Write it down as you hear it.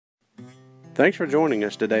Thanks for joining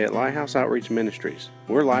us today at Lighthouse Outreach Ministries.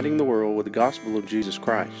 We're lighting the world with the gospel of Jesus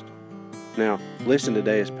Christ. Now, listen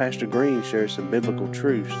today as Pastor Green shares some biblical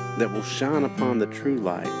truths that will shine upon the true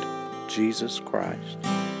light, Jesus Christ.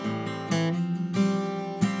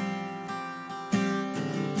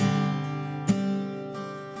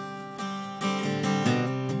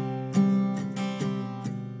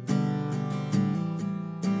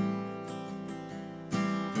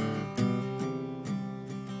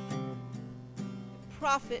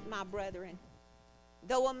 Profit, my brethren,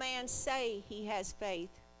 though a man say he has faith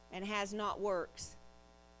and has not works,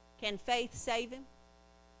 can faith save him?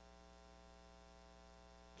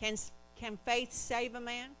 Can faith save a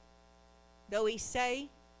man? Though he say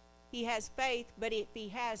he has faith, but if he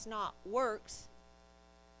has not works,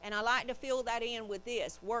 and I like to fill that in with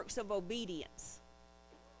this, works of obedience,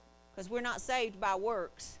 because we're not saved by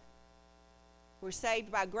works. We're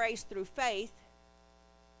saved by grace through faith.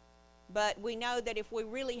 But we know that if we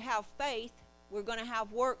really have faith, we're going to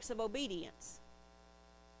have works of obedience.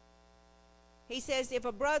 He says, if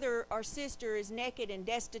a brother or sister is naked and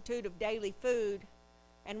destitute of daily food,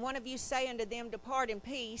 and one of you say unto them, depart in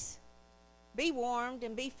peace, be warmed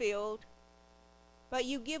and be filled, but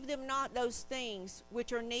you give them not those things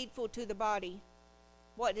which are needful to the body,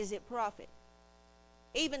 what does it profit?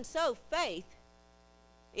 Even so, faith,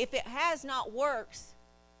 if it has not works,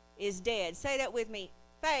 is dead. Say that with me.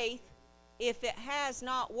 Faith, if it has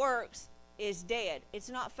not works, is dead. It's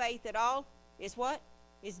not faith at all. It's what?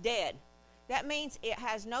 It's dead. That means it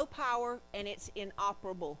has no power and it's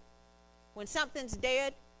inoperable. When something's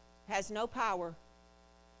dead, it has no power.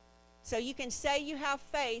 So you can say you have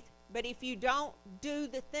faith, but if you don't do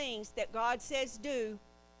the things that God says do,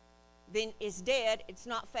 then it's dead. It's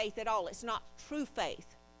not faith at all. It's not true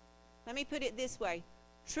faith. Let me put it this way.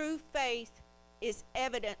 True faith is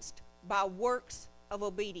evidenced by works of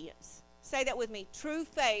obedience. Say that with me. True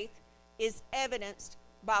faith is evidenced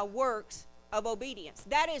by works of obedience.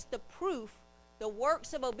 That is the proof. The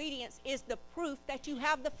works of obedience is the proof that you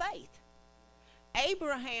have the faith.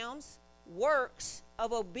 Abraham's works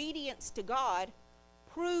of obedience to God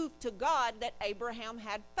proved to God that Abraham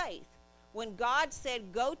had faith. When God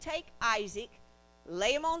said, go take Isaac,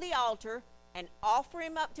 lay him on the altar, and offer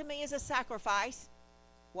him up to me as a sacrifice,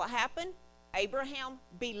 what happened? Abraham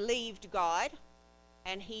believed God,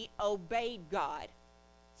 and he obeyed God.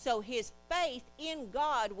 So his faith in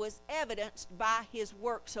God was evidenced by his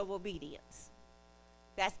works of obedience.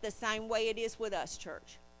 That's the same way it is with us,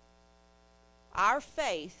 church. Our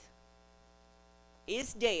faith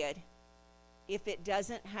is dead if it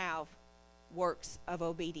doesn't have works of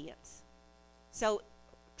obedience. So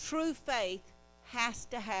true faith has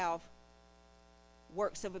to have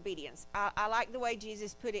works of obedience. I like the way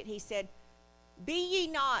Jesus put it. He said, be ye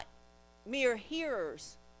not mere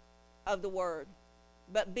hearers of the word,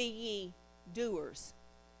 but be ye doers.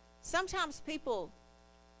 Sometimes people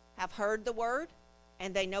have heard the word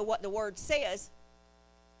and they know what the word says,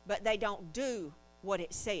 but they don't do what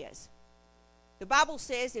it says. The Bible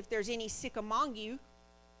says, if there's any sick among you,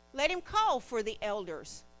 let him call for the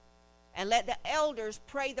elders, and let the elders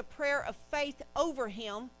pray the prayer of faith over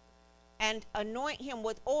him and anoint him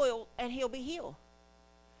with oil, and he'll be healed.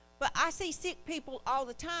 But I see sick people all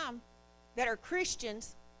the time that are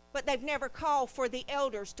Christians, but they've never called for the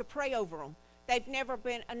elders to pray over them. They've never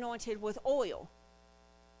been anointed with oil.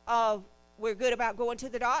 We're good about going to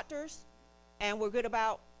the doctors, and we're good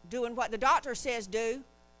about doing what the doctor says do,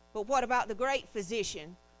 but what about the great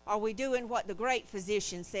physician? Are we doing what the great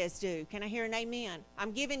physician says do? Can I hear an amen?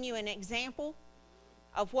 I'm giving you an example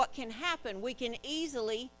of what can happen. We can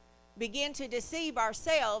easily begin to deceive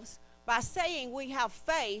ourselves by saying we have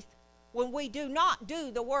faith when we do not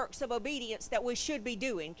do the works of obedience that we should be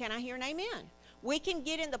doing. Can I hear an amen? We can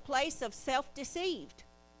get in the place of self-deceived.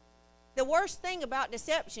 The worst thing about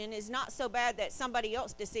deception is not so bad that somebody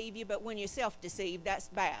else deceive you, but when you're self-deceived, that's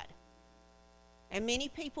bad. And many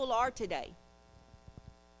people are today.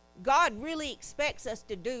 God really expects us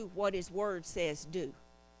to do what his word says do.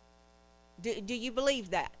 Do you believe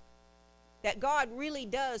that? That God really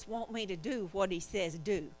does want me to do what he says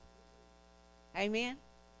do. Amen?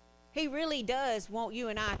 He really does want you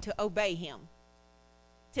and I to obey him,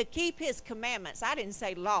 to keep his commandments. I didn't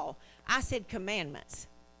say law. I said commandments.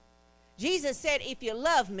 Jesus said, if you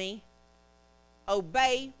love me,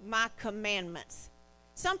 obey my commandments.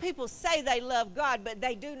 Some people say they love God, but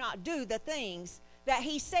they do not do the things that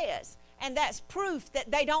he says. And that's proof that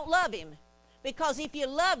they don't love him. Because if you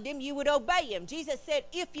loved him, you would obey him. Jesus said,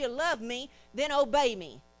 if you love me, then obey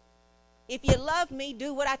me. If you love me,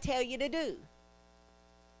 do what I tell you to do.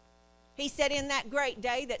 He said in that great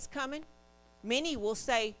day that's coming, many will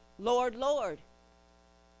say, Lord, Lord,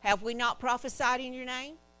 have we not prophesied in your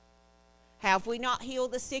name? Have we not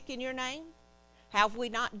healed the sick in your name? Have we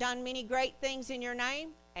not done many great things in your name?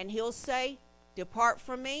 And he'll say, depart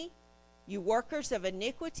from me, you workers of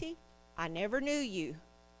iniquity. I never knew you.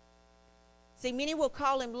 See, many will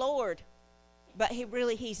call him Lord, but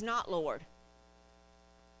he's not Lord.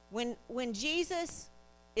 When Jesus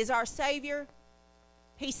is our Savior,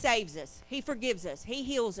 he saves us. He forgives us. He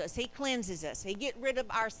heals us. He cleanses us. He gets rid of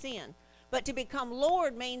our sin. But to become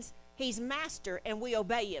Lord means he's master and we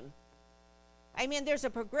obey him. Amen. There's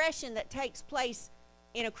a progression that takes place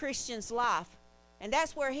in a Christian's life. And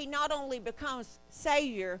that's where he not only becomes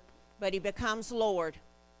Savior, but he becomes Lord.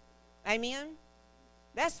 Amen.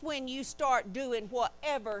 That's when you start doing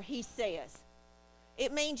whatever he says.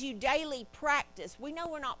 It means you daily practice. We know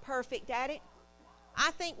we're not perfect at it.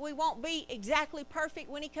 I think we won't be exactly perfect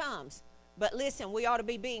when he comes. But listen, we ought to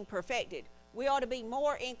be being perfected. We ought to be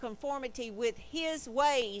more in conformity with his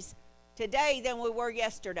ways today than we were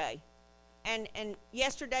yesterday. And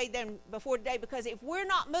yesterday than before today, because if we're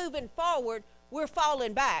not moving forward, we're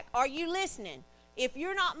falling back. Are you listening? If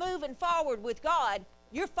you're not moving forward with God,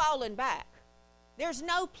 you're falling back. There's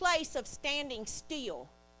no place of standing still.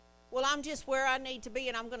 Well, I'm just where I need to be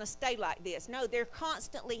and I'm going to stay like this. No, there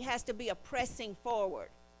constantly has to be a pressing forward.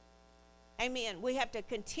 Amen. We have to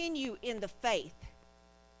continue in the faith.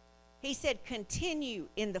 He said continue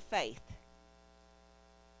in the faith.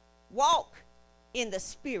 Walk in the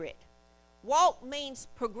Spirit. Walk means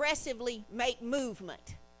progressively make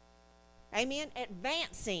movement. Amen.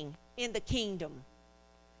 Advancing in the kingdom.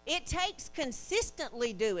 It takes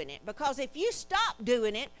consistently doing it, because if you stop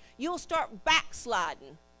doing it, you'll start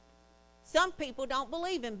backsliding. Some people don't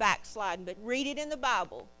believe in backsliding, but read it in the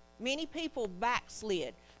Bible. Many people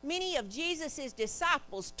backslid. Many of Jesus'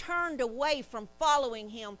 disciples turned away from following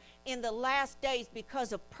him in the last days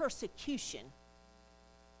because of persecution.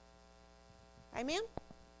 Amen?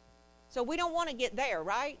 So we don't want to get there,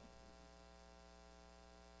 right?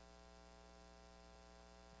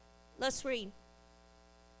 Let's read.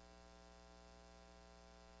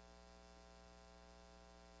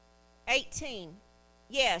 (18)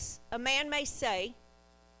 Yes, a man may say,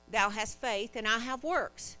 thou hast faith, and I have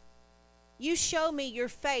works. You show me your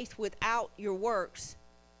faith without your works,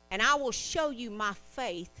 and I will show you my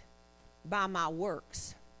faith by my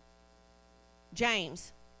works.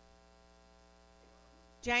 James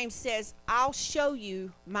says, I'll show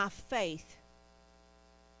you my faith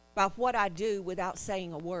by what I do without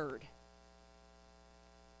saying a word.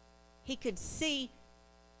 He could see.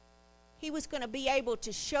 He was going to be able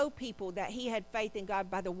to show people that he had faith in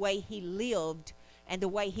God by the way he lived and the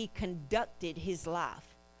way he conducted his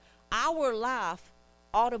life. Our life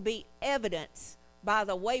ought to be evidenced by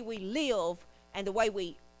the way we live and the way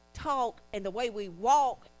we talk and the way we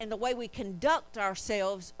walk and the way we conduct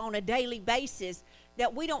ourselves on a daily basis,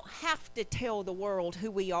 that we don't have to tell the world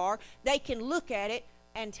who we are. They can look at it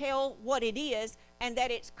and tell what it is, and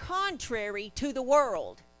that it's contrary to the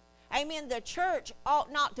world. Amen. The church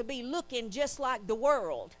ought not to be looking just like the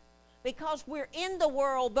world, because we're in the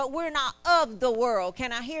world, but we're not of the world.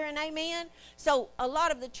 Can I hear an amen? So a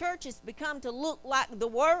lot of the churches become to look like the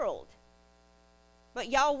world. But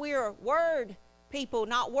y'all, we're word people,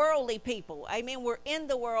 not worldly people. Amen. We're in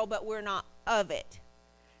the world, but we're not of it.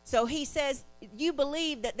 So he says, you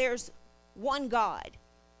believe that there's one God.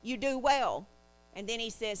 You do well. And then he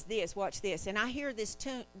says this, watch this. And I hear this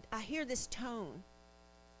tone.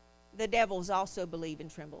 The devils also believe and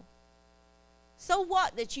tremble. So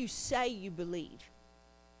what that you say you believe?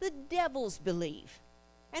 The devils believe,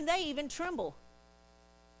 and they even tremble.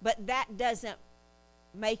 But that doesn't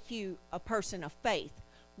make you a person of faith.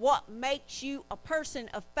 What makes you a person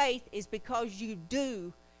of faith is because you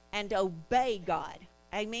do and obey God.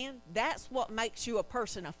 Amen? That's what makes you a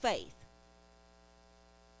person of faith.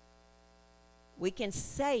 We can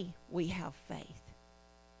say we have faith,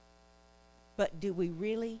 but do we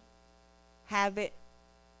really have it?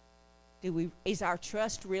 Is our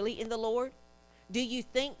trust really in the Lord? Do you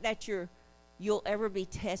think that you'll ever be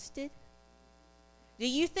tested? Do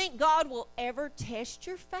you think God will ever test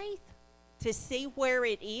your faith to see where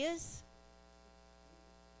it is?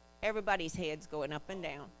 Everybody's head's going up and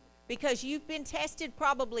down, because you've been tested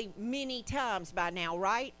probably many times by now,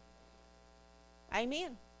 right?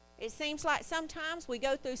 Amen. It seems like sometimes we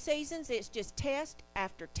go through seasons, it's just test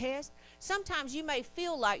after test. Sometimes you may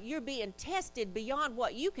feel like you're being tested beyond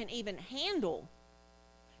what you can even handle.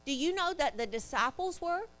 Do you know that the disciples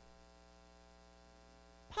were?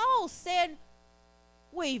 Paul said,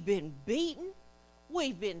 we've been beaten,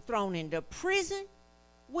 we've been thrown into prison,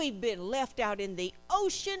 we've been left out in the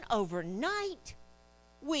ocean overnight.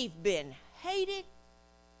 We've been hated.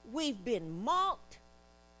 We've been mocked.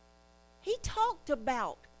 He talked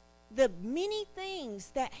about the many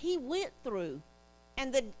things that he went through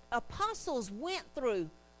and the apostles went through,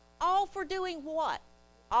 all for doing what?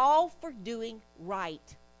 All for doing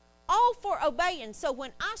right. All for obeying. So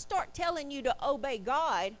when I start telling you to obey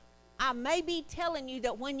God, I may be telling you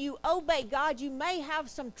that when you obey God, you may have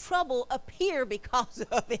some trouble appear because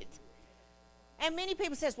of it. And many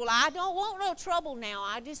people says, well, I don't want no trouble now.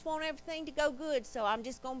 I just want everything to go good, so I'm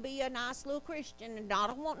just going to be a nice little Christian, and I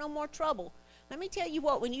don't want no more trouble. Let me tell you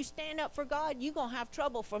what, when you stand up for God, you're going to have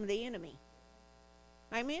trouble from the enemy.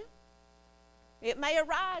 Amen? It may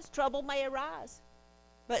arise, trouble may arise,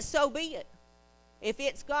 but so be it. If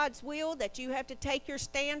it's God's will that you have to take your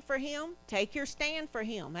stand for him, take your stand for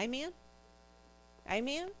him. Amen?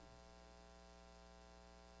 Amen?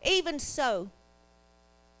 Even so,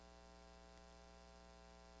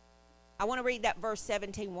 I want to read that verse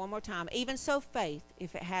 17 one more time. Even so, faith,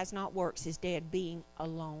 if it has not works, is dead, being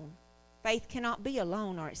alone. Faith cannot be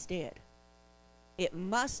alone or it's dead. It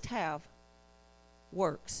must have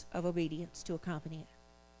works of obedience to accompany it.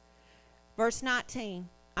 Verse 20.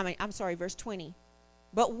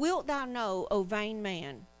 But wilt thou know, O vain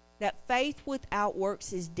man, that faith without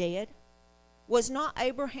works is dead? Was not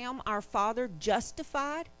Abraham our father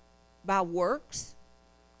justified by works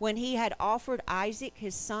when he had offered Isaac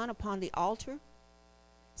his son upon the altar?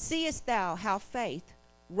 Seest thou how faith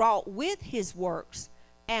wrought with his works,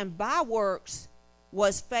 and by works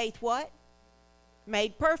was faith what?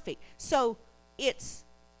 Made perfect. So it's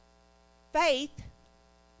faith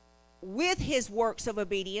with his works of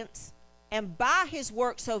obedience, and by his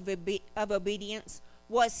works of obedience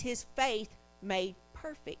was his faith made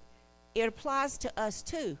perfect. It applies to us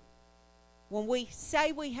too. When we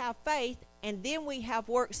say we have faith and then we have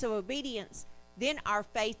works of obedience, then our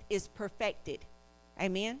faith is perfected.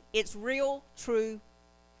 Amen? It's real, true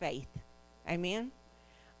faith. Amen?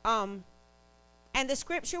 And the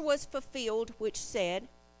scripture was fulfilled, which said,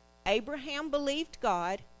 Abraham believed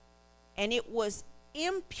God, and it was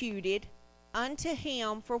imputed unto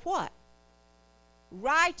him for what?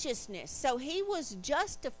 Righteousness. So he was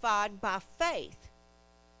justified by faith.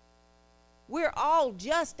 We're all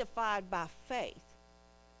justified by faith.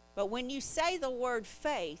 But when you say the word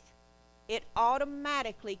faith, it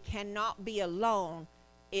automatically cannot be alone.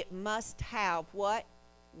 It must have what?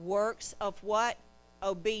 Works of what?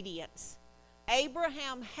 Obedience.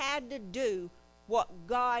 Abraham had to do what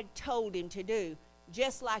God told him to do,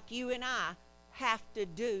 just like you and I have to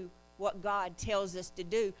do what God tells us to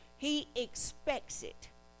do. He expects it.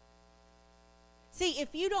 See, if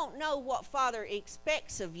you don't know what Father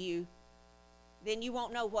expects of you, then you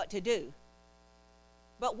won't know what to do.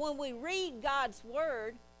 But when we read God's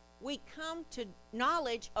word, we come to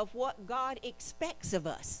knowledge of what God expects of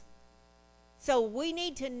us. So we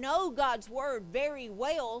need to know God's word very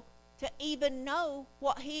well to even know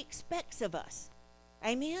what he expects of us.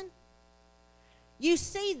 Amen? You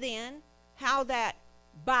see then how that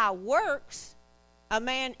by works a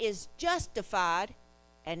man is justified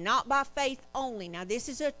and not by faith only. Now this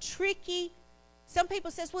is a tricky, some people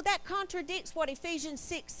says, well, that contradicts what Ephesians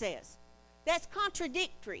 6 says. That's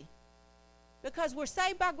contradictory because we're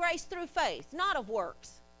saved by grace through faith, not of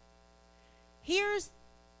works. Here's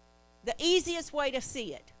the easiest way to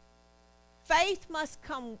see it. Faith must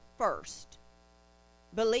come first.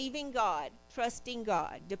 Believing God, trusting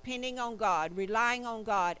God, depending on God, relying on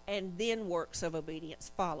God, and then works of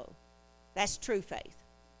obedience follow. That's true faith.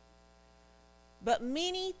 But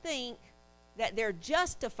many think that they're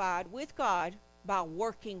justified with God by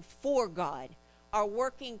working for God or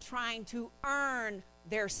working trying to earn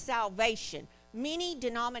their salvation. Many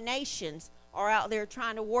denominations are out there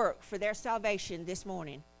trying to work for their salvation this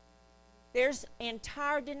morning. There's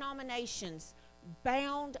entire denominations,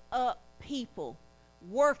 bound up people,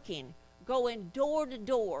 working, going door to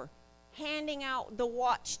door, handing out the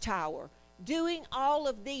watchtower, doing all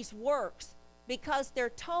of these works because they're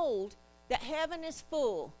told that heaven is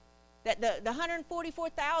full, that the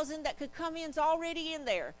 144,000 that could come in is already in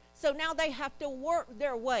there. So now they have to work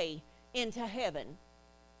their way into heaven.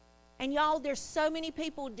 And y'all, there's so many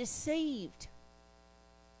people deceived.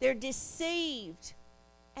 They're deceived.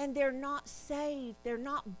 And they're not saved. They're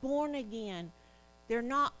not born again. They're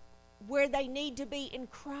not where they need to be in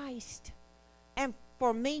Christ. And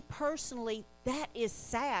for me personally, that is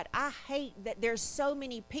sad. I hate that there's so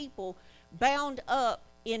many people bound up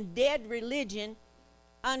in dead religion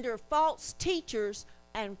under false teachers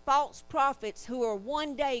and false prophets who are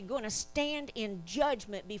one day going to stand in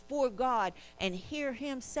judgment before God and hear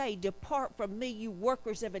him say, "Depart from me, you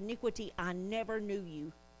workers of iniquity, I never knew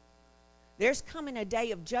you." There's coming a day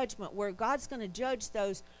of judgment where God's going to judge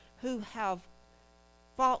those who have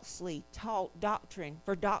falsely taught doctrine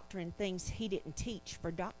things he didn't teach for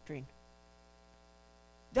doctrine.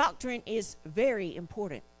 Doctrine is very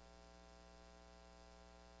important.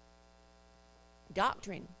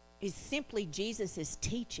 Doctrine is simply Jesus'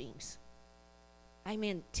 teachings.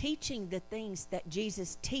 Amen. Teaching the things that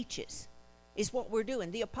Jesus teaches is what we're doing.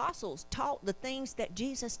 The apostles taught the things that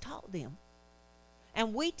Jesus taught them.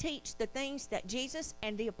 And we teach the things that Jesus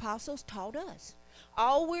and the apostles taught us.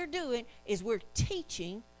 All we're doing is we're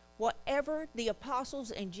teaching whatever the apostles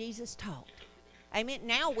and Jesus taught. Amen.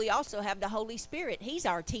 Now we also have the Holy Spirit. He's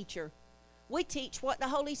our teacher. We teach what the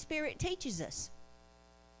Holy Spirit teaches us.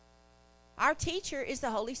 Our teacher is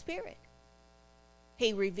the Holy Spirit.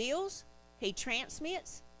 He reveals, he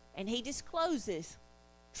transmits, and he discloses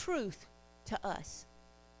truth to us.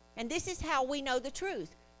 And this is how we know the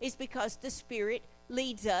truth, is because the Spirit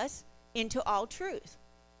leads us into all truth.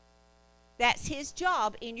 That's his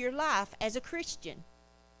job in your life as a Christian.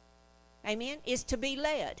 Amen. Is to be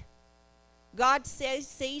led. God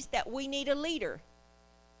sees that we need a leader.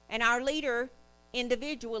 And our leader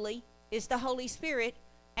individually is the Holy Spirit.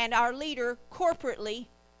 And our leader corporately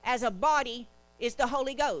as a body is the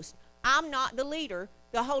Holy Ghost. I'm not the leader.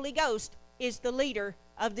 The Holy Ghost is the leader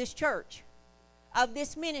of this church, of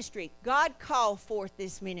this ministry. God called forth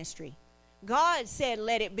this ministry. God said,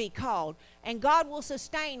 let it be called. And God will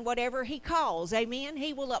sustain whatever he calls. Amen.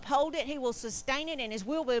 He will uphold it. He will sustain it. And his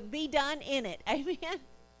will be done in it. Amen.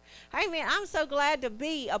 Amen. I'm so glad to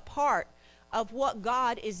be a part of what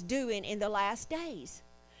God is doing in the last days.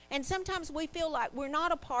 And sometimes we feel like we're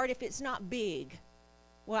not a part if it's not big.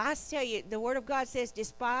 Well, I tell you, the Word of God says,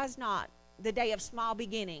 despise not the day of small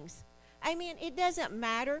beginnings. Amen. It doesn't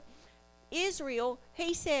matter. Israel,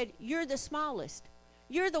 he said, you're the smallest.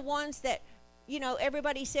 You're the ones that,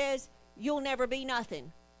 everybody says, you'll never be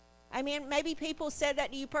nothing. I mean, maybe people said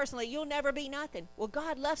that to you personally. You'll never be nothing. Well,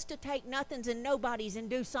 God loves to take nothings and nobodies and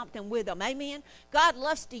do something with them. Amen. God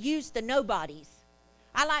loves to use the nobodies.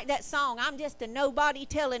 I like that song. I'm just a nobody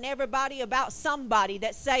telling everybody about somebody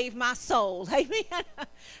that saved my soul. Amen.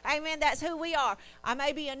 Amen. That's who we are. I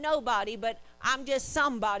may be a nobody, but I'm just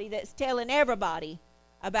somebody that's telling everybody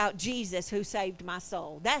about Jesus who saved my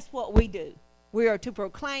soul. That's what we do. We are to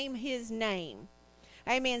proclaim his name.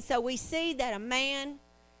 Amen. So we see that a man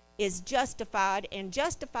is justified, and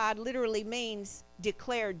justified literally means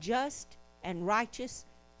declared just and righteous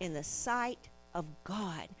in the sight of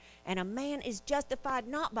God. And a man is justified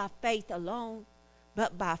not by faith alone,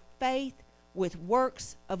 but by faith with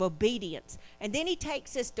works of obedience. And then he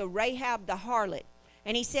takes us to Rahab the harlot,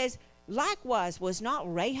 and he says, likewise was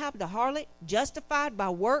not Rahab the harlot justified by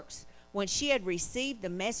works when she had received the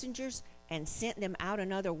messengers and sent them out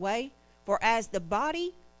another way? For as the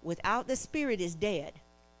body without the spirit is dead,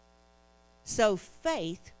 so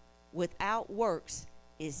faith without works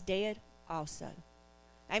is dead also.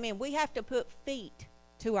 Amen. We have to put feet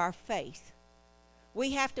to our faith.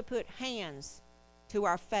 We have to put hands to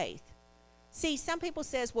our faith. See, some people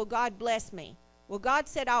says, well, God bless me. Well, God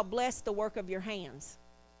said, I'll bless the work of your hands.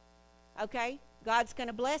 Okay? God's going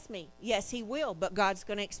to bless me. Yes, he will, but God's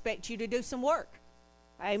going to expect you to do some work.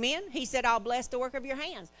 Amen. He said, I'll bless the work of your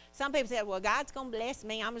hands. Some people said, well, God's going to bless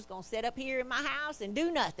me. I'm just going to sit up here in my house and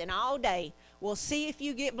do nothing all day. We'll see if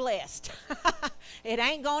you get blessed. It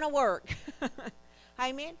ain't going to work.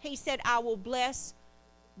 Amen. He said, I will bless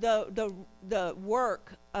the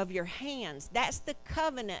work of your hands. That's the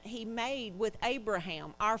covenant he made with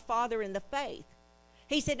Abraham, our father in the faith.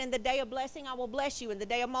 He said, in the day of blessing, I will bless you. In the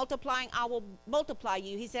day of multiplying, I will multiply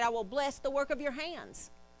you. He said, I will bless the work of your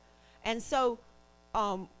hands. And so,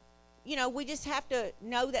 we just have to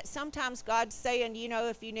know that sometimes God's saying,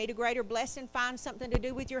 if you need a greater blessing, find something to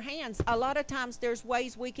do with your hands. A lot of times there's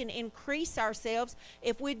ways we can increase ourselves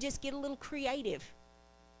if we just get a little creative.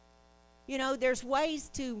 There's ways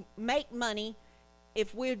to make money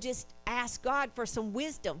if we just ask God for some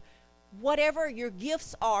wisdom. Whatever your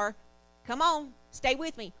gifts are, come on, stay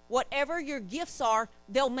with me. Whatever your gifts are,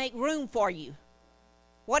 they'll make room for you.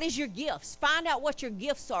 What is your gifts? Find out what your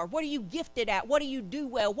gifts are. What are you gifted at? What do you do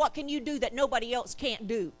well? What can you do that nobody else can't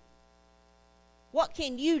do? What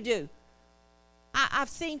can you do? I've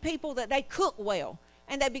seen people that they cook well,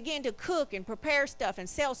 and they begin to cook and prepare stuff and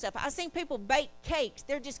sell stuff. I've seen people bake cakes.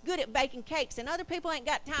 They're just good at baking cakes, and other people ain't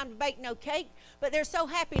got time to bake no cake, but they're so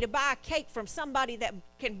happy to buy a cake from somebody that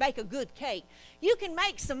can bake a good cake. You can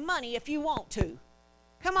make some money if you want to.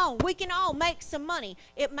 Come on, we can all make some money.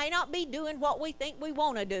 It may not be doing what we think we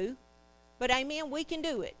want to do, but amen, we can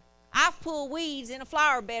do it. I've pulled weeds in a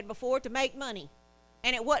flower bed before to make money,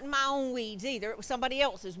 and it wasn't my own weeds either. It was somebody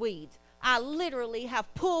else's weeds. I literally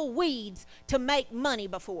have pulled weeds to make money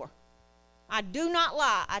before. I do not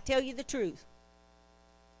lie. I tell you the truth.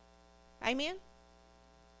 Amen?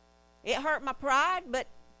 It hurt my pride, but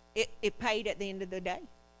it paid at the end of the day.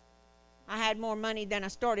 I had more money than I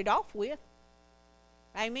started off with.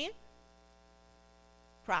 Amen?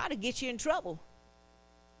 Pride will get you in trouble.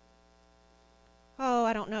 Oh,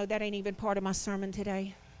 I don't know. That ain't even part of my sermon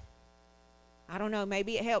today. I don't know.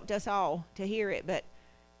 Maybe it helped us all to hear it, but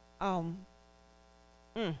I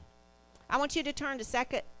want you to turn to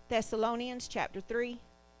 2 Thessalonians chapter 3.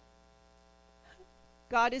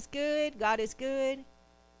 God is good. God is good.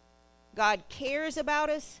 God cares about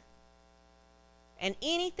us. And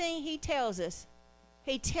anything He tells us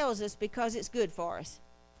because it's good for us.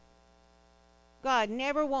 God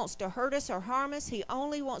never wants to hurt us or harm us. He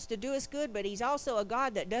only wants to do us good, but He's also a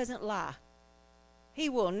God that doesn't lie. He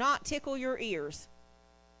will not tickle your ears.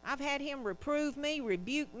 I've had Him reprove me,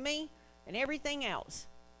 rebuke me, and everything else.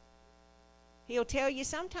 He'll tell you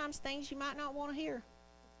sometimes things you might not want to hear.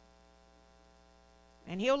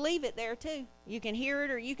 And He'll leave it there too. You can hear it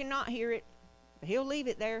or you cannot hear it, but He'll leave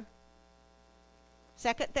it there.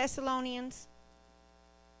 2 Thessalonians.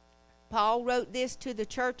 Paul wrote this to the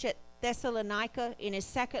church at Thessalonica in his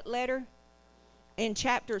second letter in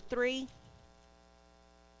chapter 3.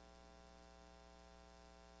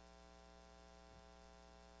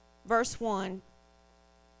 Verse 1.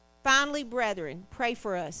 Finally, brethren, pray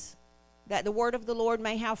for us, that the word of the Lord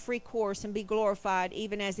may have free course and be glorified,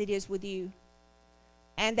 even as it is with you,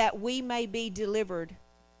 and that we may be delivered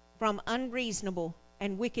from unreasonable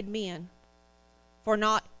and wicked men, for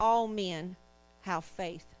not all men have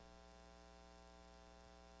faith.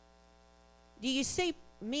 Do you see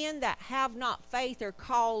men that have not faith are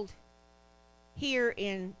called here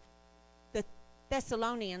in the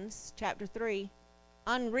Thessalonians chapter 3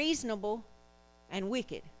 unreasonable and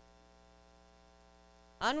wicked?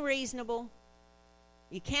 Unreasonable.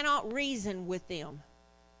 You cannot reason with them.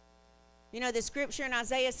 You know, the scripture in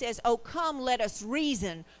Isaiah says, "Oh, come, let us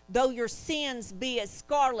reason. Though your sins be as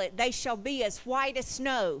scarlet, they shall be as white as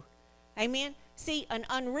snow." Amen? See, an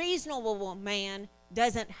unreasonable man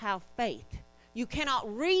doesn't have faith. You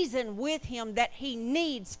cannot reason with him that he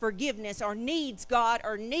needs forgiveness or needs God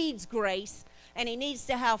or needs grace, and he needs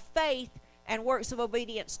to have faith and works of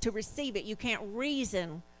obedience to receive it. You can't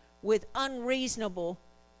reason with unreasonable,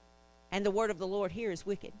 and the word of the Lord here is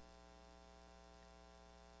wicked.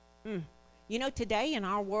 You know, today in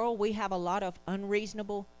our world, we have a lot of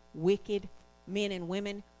unreasonable, wicked men and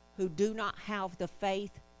women who do not have the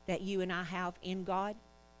faith that you and I have in God.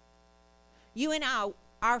 You and I,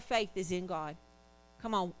 our faith is in God.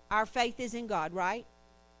 Come on, our faith is in God, right?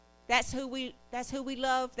 That's who we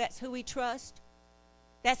love, that's who we trust.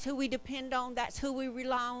 That's who we depend on, that's who we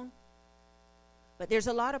rely on. But there's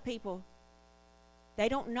a lot of people, they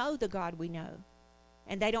don't know the God we know,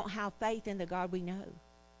 and they don't have faith in the God we know.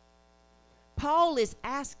 Paul is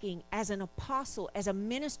asking, as an apostle, as a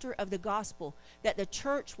minister of the gospel, that the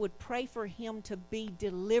church would pray for him to be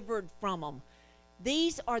delivered from them.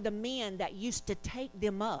 These are the men that used to take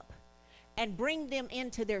them up and bring them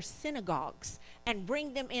into their synagogues and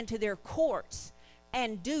bring them into their courts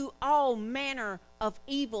and do all manner of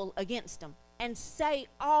evil against them and say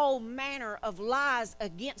all manner of lies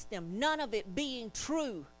against them, none of it being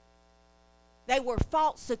true. They were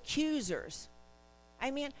false accusers.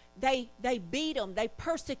 Amen. They beat them. They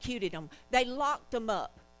persecuted them. They locked them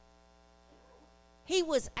up. He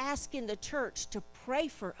was asking the church to pray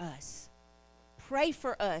for us. Pray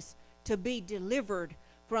for us to be delivered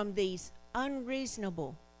from these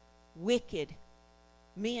unreasonable, wicked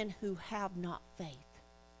men who have not faith.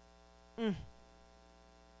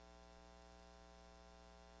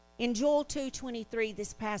 In Joel 2:23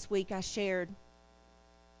 this past week I shared,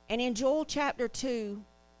 and in Joel chapter 2,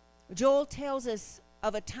 Joel tells us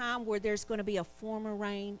of a time where there's going to be a former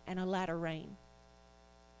rain and a latter rain.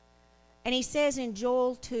 And he says in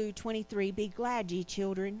Joel 2:23, "Be glad, ye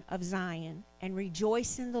children of Zion, and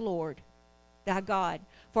rejoice in the Lord thy God,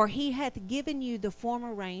 for he hath given you the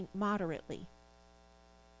former rain moderately.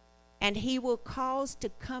 And he will cause to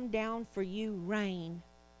come down for you rain,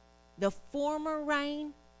 the former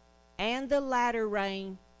rain and the latter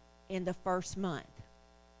rain in the first month.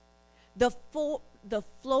 The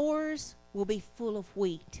floors will be full of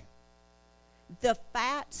wheat. The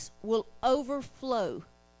fats will overflow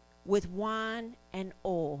with wine and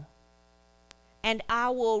oil. And I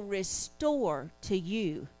will restore to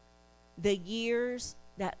you the years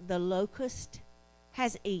that the locust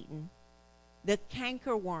has eaten, the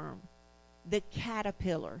cankerworm, the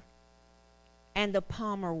caterpillar, and the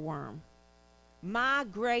palmer worm, my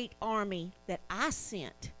great army that I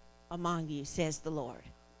sent among you, says the Lord.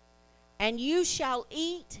 And you shall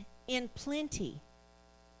eat in plenty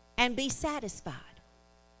and be satisfied.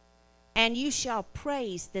 And you shall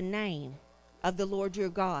praise the name of the Lord your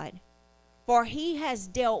God. For he has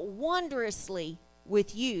dealt wondrously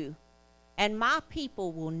with you, and my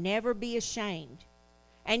people will never be ashamed.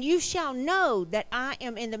 And you shall know that I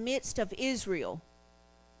am in the midst of Israel,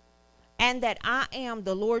 and that I am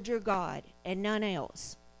the Lord your God, and none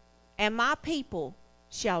else. And my people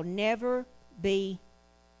shall never be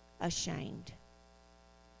ashamed.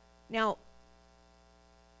 Now,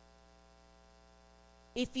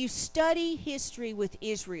 if you study history with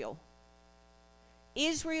Israel,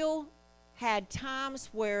 Israel had times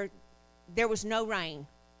where there was no rain.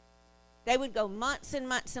 They would go months and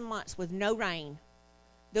months and months with no rain.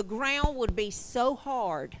 The ground would be so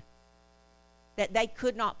hard that they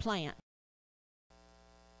could not plant.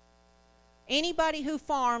 Anybody who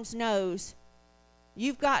farms knows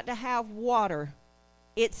you've got to have water.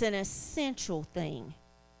 It's an essential thing.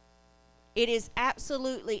 It is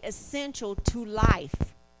absolutely essential to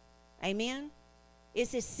life. Amen?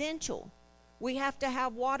 It's essential. We have to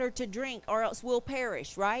have water to drink or else we'll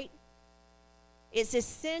perish, right? It's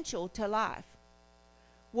essential to life.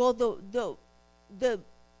 Well, the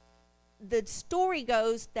story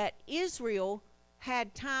goes that Israel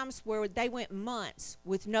had times where they went months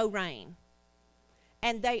with no rain.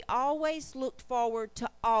 And they always looked forward to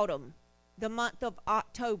autumn, the month of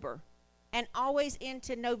October, and always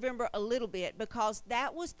into November a little bit, because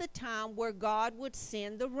that was the time where God would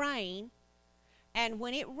send the rain. And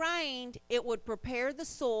when it rained, it would prepare the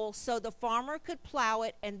soil so the farmer could plow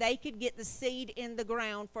it and they could get the seed in the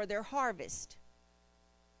ground for their harvest.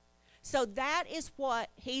 So that is what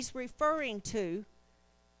he's referring to,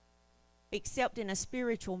 except in a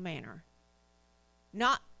spiritual manner.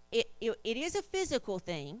 It is a physical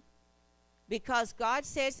thing, because God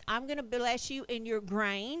says, I'm going to bless you in your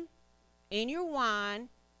grain, in your wine,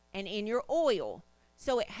 and in your oil.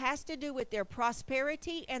 So it has to do with their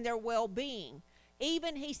prosperity and their well-being.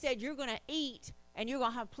 Even he said, you're going to eat and you're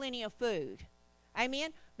going to have plenty of food.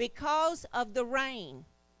 Amen? Because of the rain.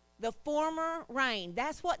 The former rain.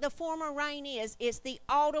 That's what the former rain is. It's the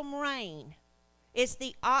autumn rain. It's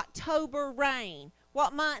the October rain.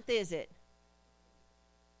 What month is it?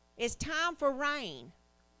 It's time for rain.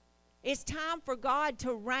 It's time for God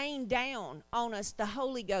to rain down on us the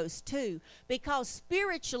Holy Ghost too. Because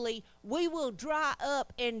spiritually, we will dry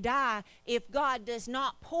up and die if God does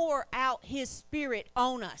not pour out his Spirit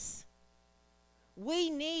on us. We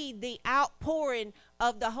need the outpouring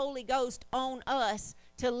of the Holy Ghost on us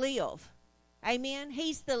to live. Amen.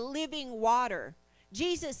 He's the living water.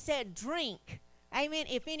 Jesus said, drink. Amen.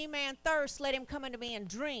 If any man thirst, let him come unto me and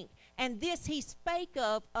drink. And this he spake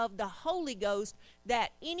of the Holy Ghost, that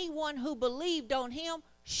anyone who believed on him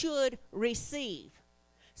should receive.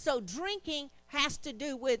 So drinking has to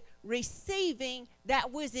do with receiving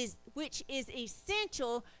that which is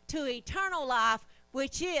essential to eternal life,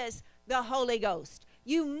 which is the Holy Ghost.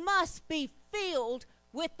 You must be filled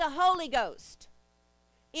with the Holy Ghost.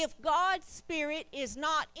 If God's Spirit is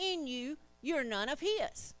not in you, you're none of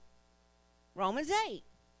his. Romans 8,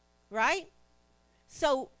 right?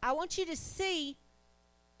 So I want you to see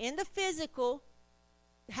in the physical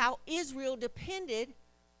how Israel depended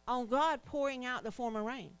on God pouring out the former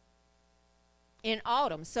rain in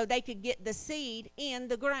autumn so they could get the seed in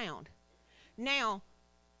the ground. Now,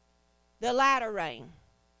 the latter rain.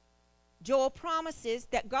 Joel promises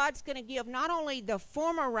that God's going to give not only the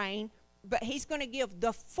former rain, but he's going to give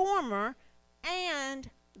the former and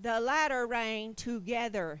the latter rain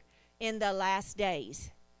together in the last days.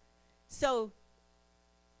 So,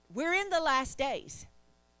 we're in the last days.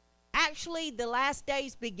 Actually, the last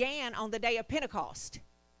days began on the day of Pentecost.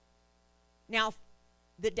 Now,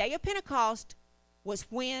 the day of Pentecost was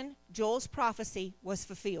when Joel's prophecy was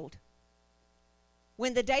fulfilled.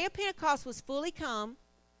 When the day of Pentecost was fully come,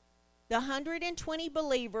 the 120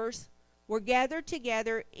 believers were gathered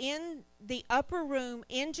together in the upper room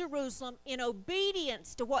in Jerusalem in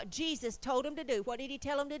obedience to what Jesus told them to do. What did he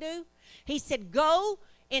tell them to do? He said, go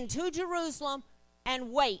into Jerusalem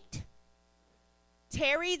and wait.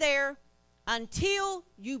 Tarry there until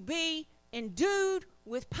you be endued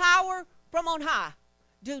with power from on high.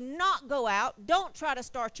 Do not go out. Don't try to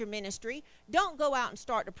start your ministry. Don't go out and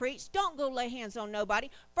start to preach. Don't go lay hands on nobody.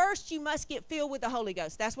 First, you must get filled with the Holy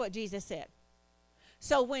Ghost. That's what Jesus said.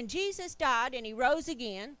 So when Jesus died and he rose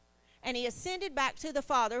again and he ascended back to the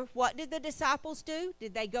Father, what did the disciples do?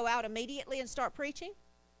 Did they go out immediately and start preaching?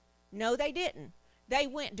 No, they didn't. They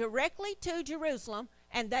went directly to Jerusalem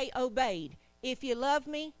and they obeyed. If you love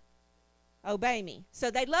me, obey me. So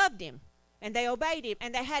they loved him. And they obeyed him,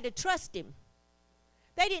 and they had to trust him.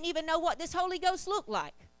 They didn't even know what this Holy Ghost looked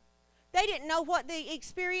like. They didn't know what the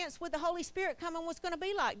experience with the Holy Spirit coming was going to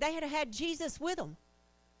be like. They had Jesus with them.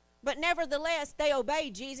 But nevertheless, they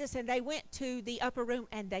obeyed Jesus, and they went to the upper room,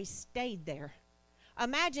 and they stayed there.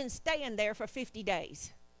 Imagine staying there for 50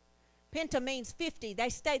 days. Penta means 50. They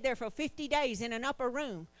stayed there for 50 days in an upper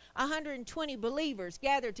room. 120 believers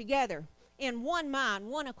gathered together in one mind,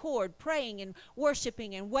 one accord, praying and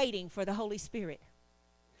worshiping and waiting for the Holy Spirit.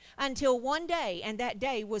 Until one day, and that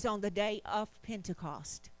day was on the day of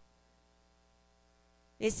Pentecost.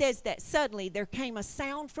 It says that suddenly there came a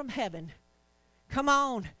sound from heaven. Come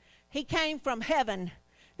on. He came from heaven.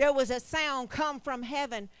 There was a sound come from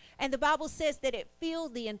heaven. And the Bible says that it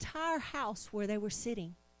filled the entire house where they were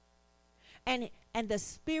sitting. And the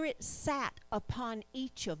Spirit sat upon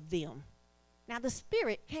each of them. Now the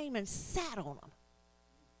Spirit came and sat on them.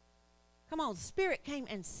 Come on, the Spirit came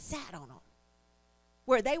and sat on them.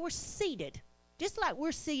 Where they were seated, just like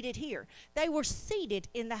we're seated here. They were seated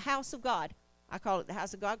in the house of God. I call it the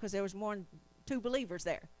house of God because there was more than 2 believers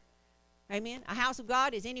there. Amen. A house of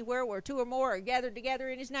God is anywhere where 2 or more are gathered together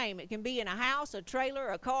in his name. It can be in a house, a trailer,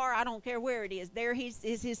 a car. I don't care where it is. There is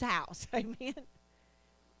his house. Amen.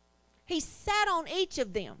 He sat on each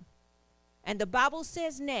of them. And the Bible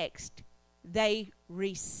says next, they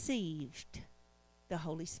received the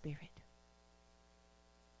Holy Spirit.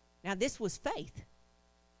 Now this was faith.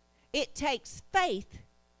 It takes faith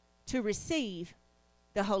to receive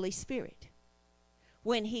the Holy Spirit.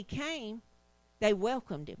 When he came, they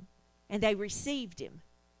welcomed him and they received him.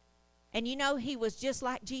 And you know, he was just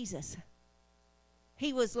like Jesus.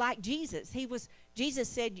 He was like Jesus. Jesus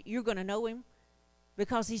said, you're going to know him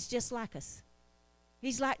because he's just like us.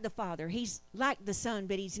 He's like the Father. He's like the Son,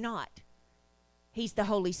 but he's not. He's the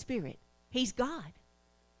Holy Spirit. He's God.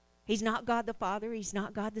 He's not God the Father. He's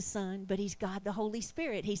not God the Son, but he's God the Holy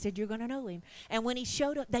Spirit. He said, you're going to know him. And when he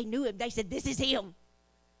showed up, they knew him. They said, this is him.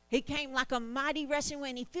 He came like a mighty rushing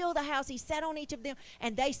wind. He filled the house. He sat on each of them.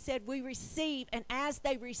 And they said, we receive. And as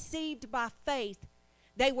they received by faith,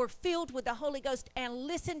 they were filled with the Holy Ghost and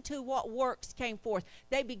listened to what works came forth.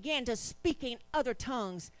 They began to speak in other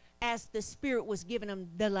tongues as the Spirit was giving them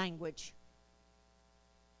the language.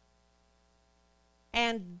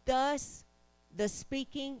 And thus, the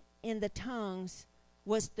speaking in the tongues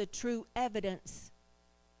was the true evidence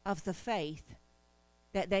of the faith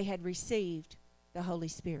that they had received the Holy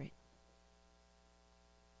Spirit.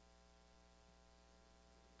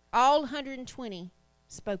 All 120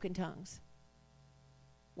 spoke in tongues,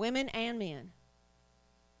 women and men.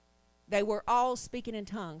 They were all speaking in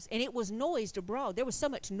tongues, and it was noised abroad. There was so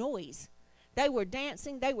much noise. They were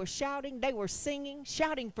dancing, they were shouting, they were singing,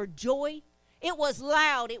 shouting for joy. It was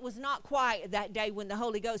loud. It was not quiet that day when the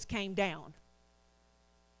Holy Ghost came down.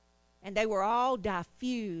 And they were all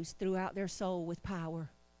diffused throughout their soul with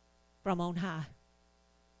power from on high.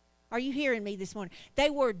 Are you hearing me this morning?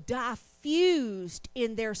 They were diffused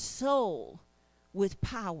in their soul with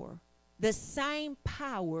power. The same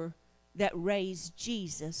power that raised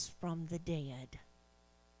Jesus from the dead.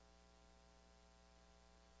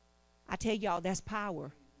 I tell y'all, that's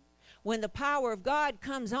power. When the power of God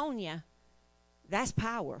comes on you, that's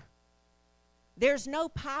power. There's no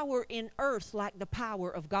power in earth like the power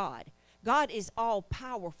of God. God is all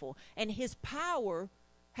powerful, and his power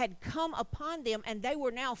had come upon them, and they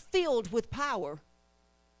were now filled with power.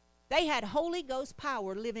 They had Holy Ghost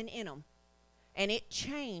power living in them, and it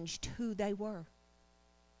changed who they were.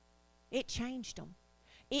 It changed them.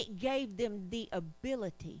 It gave them the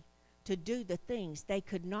ability to do the things they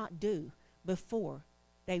could not do before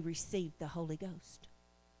they received the Holy Ghost.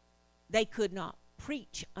 They could not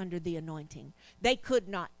preach under the anointing. They could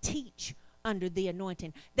not teach under the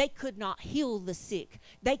anointing. They could not heal the sick.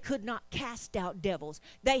 They could not cast out devils.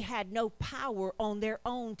 They had no power on their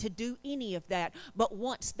own to do any of that. But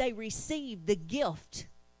once they received the gift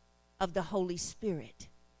of the Holy Spirit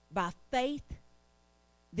by faith,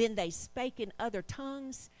 then they spake in other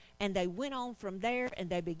tongues, and they went on from there and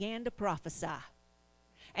they began to prophesy.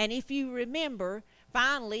 And if you remember,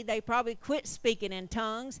 finally, they probably quit speaking in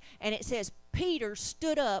tongues, and it says Peter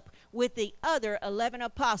stood up with the other 11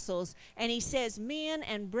 apostles, and he says, men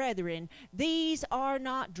and brethren, these are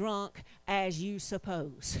not drunk as you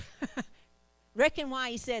suppose. Reckon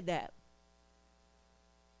why he said that?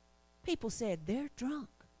 People said, they're drunk.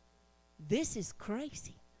 This is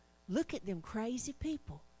crazy. Look at them crazy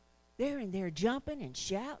people. They're in there jumping and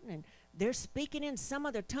shouting, and they're speaking in some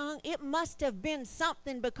other tongue. It must have been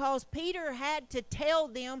something, because Peter had to tell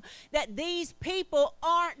them that these people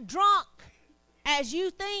aren't drunk as you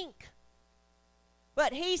think.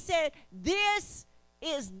 But he said, this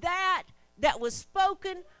is that that was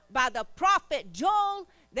spoken by the prophet Joel,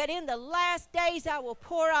 that in the last days I will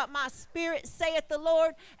pour out my Spirit, saith the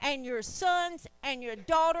Lord, and your sons and your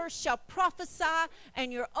daughters shall prophesy,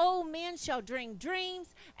 and your old men shall dream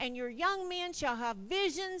dreams, and your young men shall have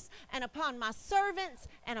visions, and upon my servants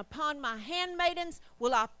and upon my handmaidens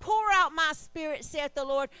will I pour out my Spirit, saith the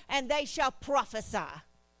Lord, and they shall prophesy.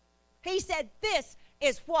 He said, this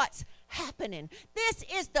is what's happening. This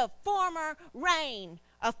is the former rain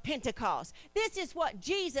of Pentecost. This is what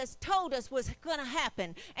Jesus told us was going to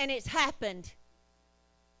happen, and it's happened.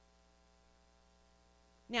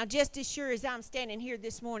 Now, just as sure as I'm standing here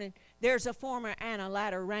this morning, there's a former and a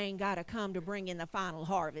latter rain got to come to bring in the final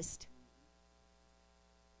harvest.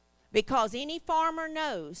 Because any farmer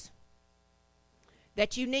knows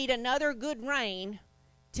that you need another good rain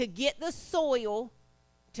to get the soil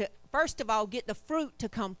to, first of all, get the fruit to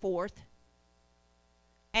come forth,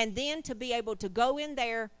 and then to be able to go in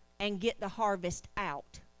there and get the harvest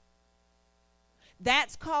out.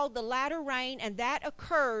 That's called the latter rain, and that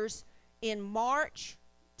occurs in March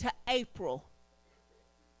to April.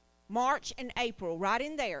 March and April, right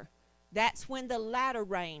in there. That's when the latter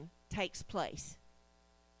rain takes place.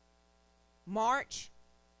 March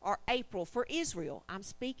or April for Israel. I'm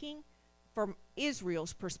speaking from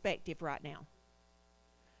Israel's perspective right now.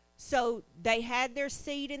 So they had their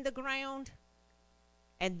seed in the ground,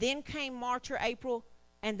 and then came March or April,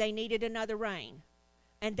 and they needed another rain.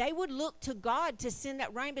 And they would look to God to send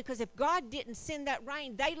that rain, because if God didn't send that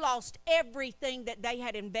rain, they lost everything that they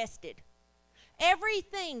had invested.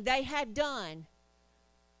 Everything they had done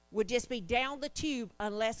would just be down the tube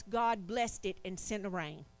unless God blessed it and sent a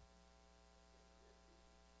rain.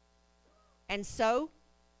 And so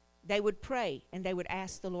they would pray, and they would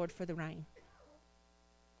ask the Lord for the rain.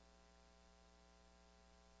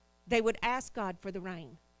 They would ask God for the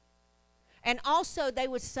rain. And also they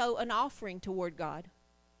would sow an offering toward God.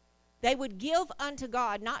 They would give unto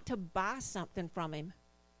God, not to buy something from Him,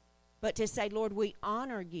 but to say, Lord, we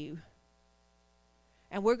honor you.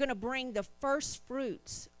 And we're going to bring the first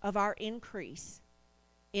fruits of our increase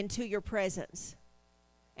into your presence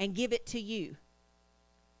and give it to you.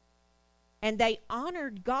 And they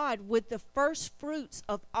honored God with the first fruits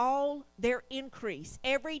of all their increase.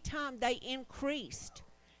 Every time they increased,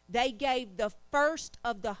 they gave the first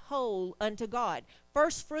of the whole unto God.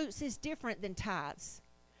 First fruits is different than tithes.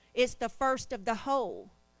 It's the first of the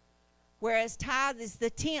whole. Whereas tithe is the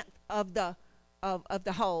tenth of the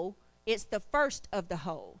whole. It's the first of the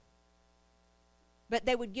whole. But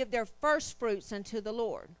they would give their first fruits unto the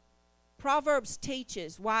Lord. Proverbs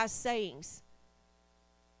teaches wise sayings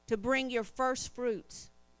to bring your first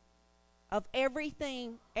fruits of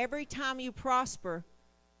everything. Every time you prosper,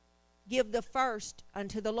 give the first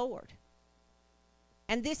unto the Lord.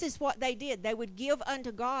 And this is what they did. They would give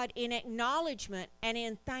unto God in acknowledgement and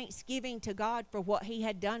in thanksgiving to God for what He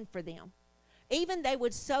had done for them. Even they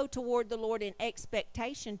would sow toward the Lord in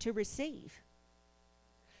expectation to receive.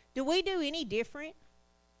 Do we do any different?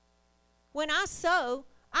 When I sow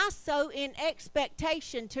in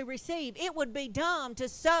expectation to receive. It would be dumb to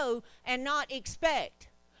sow and not expect.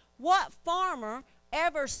 What farmer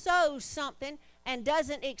ever sows something and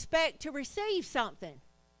doesn't expect to receive something?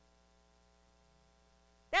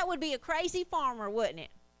 That would be a crazy farmer, wouldn't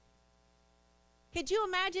it? Could you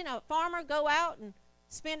imagine a farmer go out and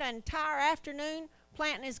spend an entire afternoon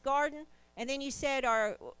planting his garden, and then you said,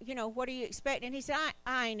 what are you expecting? He said,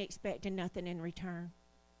 I ain't expecting nothing in return.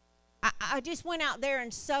 I just went out there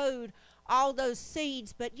and sowed all those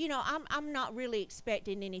seeds, but, I'm not really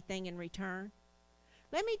expecting anything in return.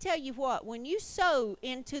 Let me tell you what, when you sow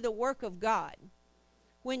into the work of God,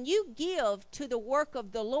 when you give to the work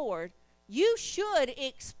of the Lord, you should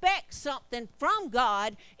expect something from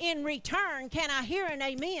God in return. Can I hear an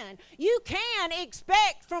amen? You can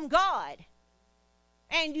expect from God.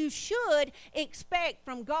 And you should expect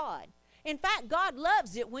from God. In fact, God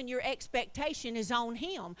loves it when your expectation is on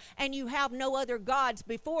Him and you have no other gods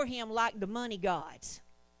before Him like the money gods.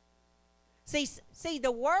 See,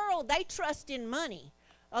 the world, they trust in money.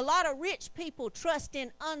 A lot of rich people trust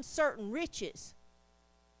in uncertain riches.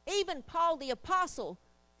 Even Paul the Apostle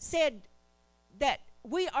said that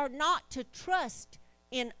we are not to trust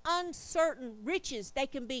in uncertain riches. They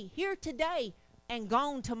can be here today and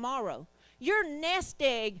gone tomorrow. Your nest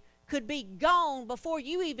egg could be gone before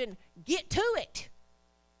you even get to it.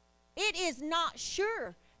 It is not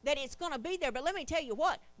sure that it's going to be there. But let me tell you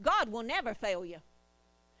what, God will never fail you.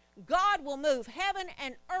 God will move heaven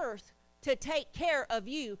and earth to take care of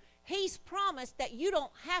you. He's promised that you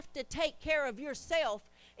don't have to take care of yourself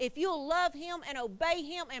if you'll love Him and obey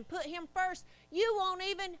Him and put Him first, you won't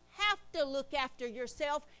even have to look after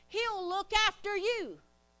yourself. He'll look after you.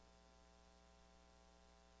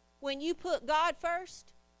 When you put God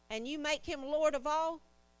first and you make Him Lord of all,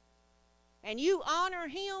 and you honor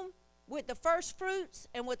Him with the first fruits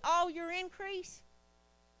and with all your increase,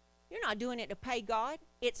 you're not doing it to pay God.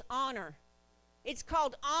 It's honor. It's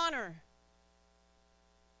called honor.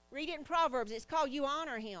 Read it in Proverbs. It's called you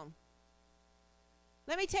honor Him.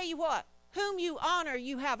 Let me tell you what. Whom you honor,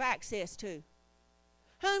 you have access to.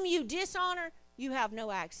 Whom you dishonor, you have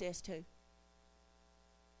no access to.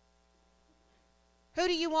 Who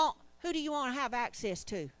do you want to have access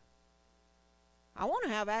to? I want to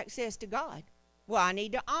have access to God. Well, I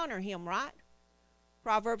need to honor Him, right?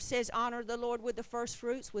 Proverbs says, honor the Lord with the first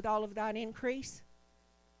fruits, with all of thine increase.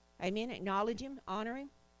 Amen. Acknowledge Him, honor Him.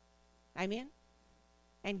 Amen.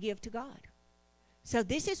 And give to God. So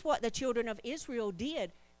this is what the children of Israel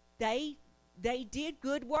did. They did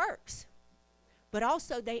good works. But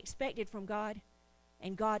also they expected from God,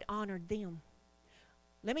 and God honored them.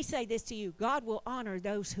 Let me say this to you. God will honor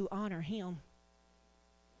those who honor Him.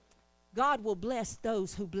 God will bless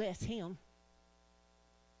those who bless Him.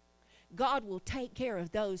 God will take care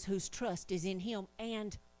of those whose trust is in Him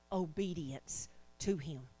and obedience to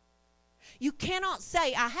Him. You cannot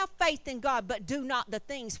say, I have faith in God, but do not the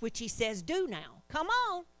things which He says do now. Come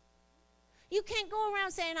on. You can't go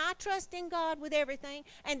around saying, I trust in God with everything,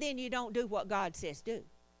 and then you don't do what God says do.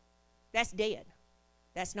 That's dead.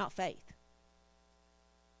 That's not faith.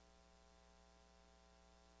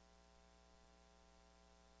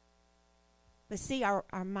 But see, our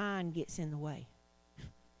mind gets in the way.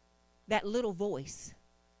 That little voice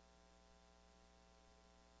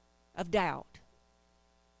of doubt,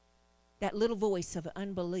 that little voice of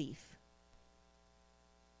unbelief.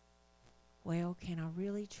 Well, can I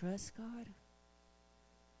really trust God?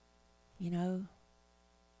 You know,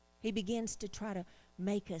 he begins to try to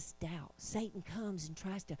make us doubt. Satan comes and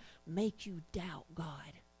tries to make you doubt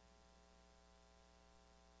God.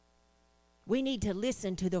 We need to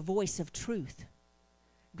listen to the voice of truth.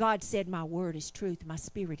 God said, my word is truth, my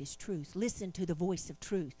spirit is truth. Listen to the voice of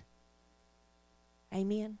truth.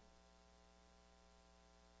 Amen.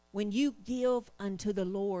 When you give unto the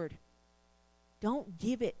Lord, don't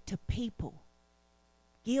give it to people.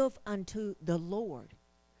 Give unto the Lord.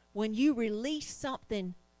 When you release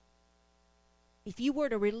something, if you were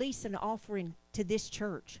to release an offering to this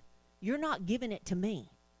church, you're not giving it to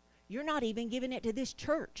me. You're not even giving it to this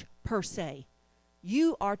church per se.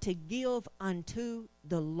 You are to give unto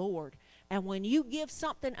the Lord. And when you give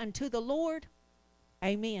something unto the Lord,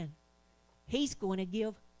 amen, He's going to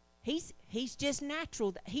give. He's just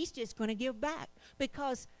natural. He's just going to give back.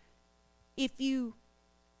 Because if you,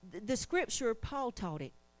 the scripture, Paul taught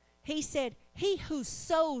it. He said, he who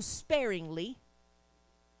sows sparingly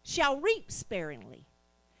shall reap sparingly.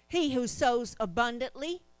 He who sows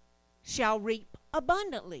abundantly shall reap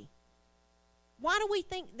abundantly. Why do we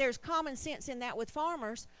think there's common sense in that with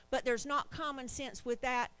farmers, but there's not common sense with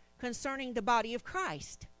that concerning the body of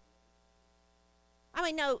Christ? I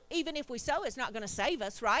mean, no, even if we sow, it's not going to save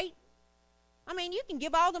us, right? I mean, you can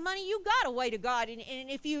give all the money you got away to God, and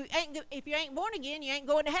if you ain't born again, you ain't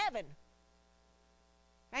going to heaven.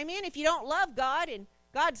 Amen? If you don't love God, and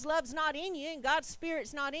God's love's not in you, and God's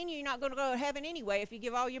Spirit's not in you, you're not going to go to heaven anyway if you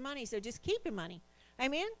give all your money, so just keep your money.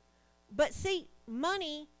 Amen? But see,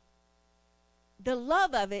 money, the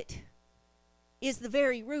love of it is the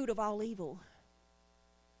very root of all evil.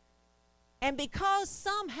 And because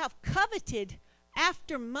some have coveted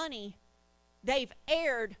after money, they've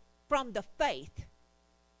erred from the faith.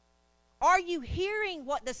 Are you hearing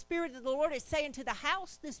what the Spirit of the Lord is saying to the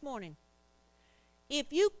house this morning?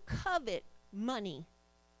 If you covet money,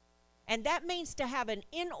 and that means to have an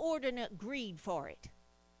inordinate greed for it,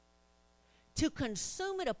 to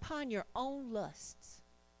consume it upon your own lusts.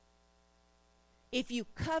 If you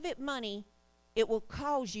covet money, it will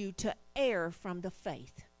cause you to err from the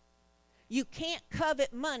faith. You can't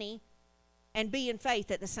covet money and be in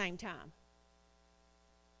faith at the same time.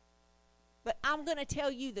 But I'm going to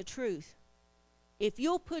tell you the truth. If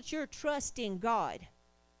you'll put your trust in God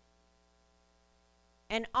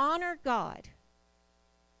and honor God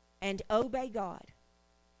and obey God,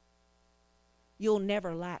 you'll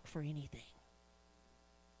never lack for anything.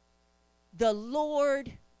 The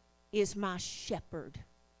Lord is my shepherd.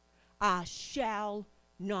 I shall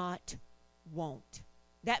not want.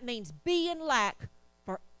 That means be in lack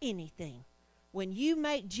for anything. When you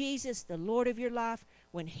make Jesus the Lord of your life,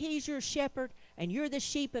 when He's your shepherd and you're the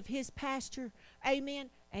sheep of His pasture, amen,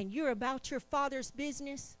 and you're about your Father's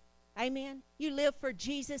business, Amen. You live for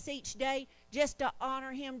Jesus each day just to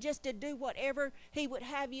honor him, just to do whatever he would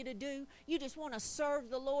have you to do. You just want to serve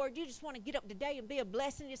the Lord. You just want to get up today and be a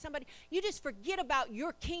blessing to somebody. You just forget about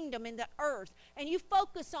your kingdom in the earth, and you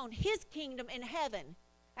focus on his kingdom in heaven.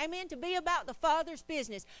 Amen. To be about the Father's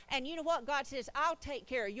business. And you know what? God says, I'll take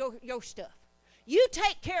care of your stuff. You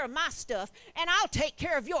take care of my stuff, and I'll take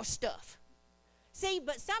care of your stuff. See,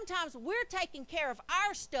 but sometimes we're taking care of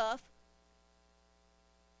our stuff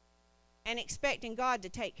and expecting God to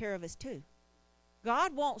take care of us too.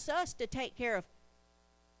 God wants us to take care of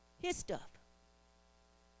his stuff.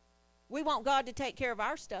 We want God to take care of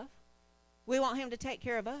our stuff. We want him to take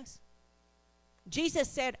care of us. Jesus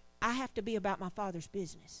said, I have to be about my Father's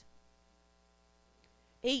business.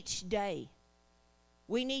 Each day,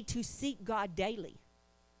 we need to seek God daily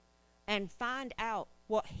and find out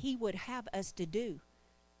what he would have us to do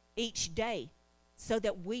each day so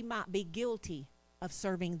that we might be guilty of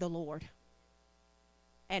serving the Lord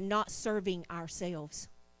and not serving ourselves.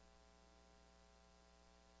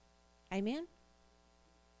 Amen?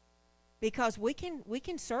 Because we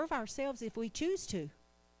can serve ourselves if we choose to.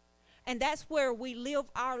 And that's where we live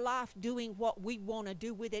our life doing what we want to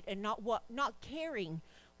do with it and not caring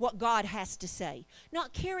what God has to say,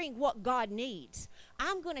 not caring what God needs.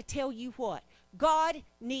 I'm going to tell you what, God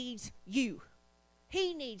needs you.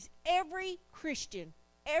 He needs every Christian,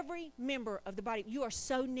 every member of the body. You are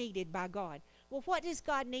so needed by God. Well, what does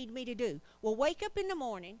God need me to do? Well, wake up in the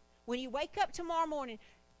morning. When you wake up tomorrow morning,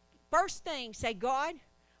 first thing, say, God,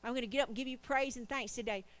 I'm going to get up and give you praise and thanks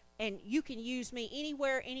today. And you can use me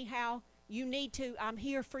anywhere, anyhow you need to. I'm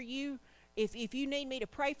here for you. If you need me to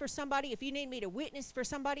pray for somebody, if you need me to witness for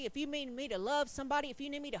somebody, if you need me to love somebody, if you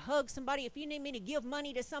need me to hug somebody, if you need me to give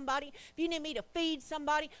money to somebody, if you need me to feed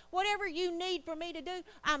somebody, whatever you need for me to do,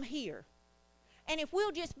 I'm here. And if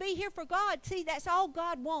we'll just be here for God, see, that's all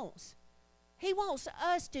God wants. He wants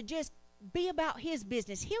us to just be about his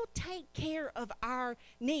business. He'll take care of our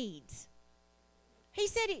needs. He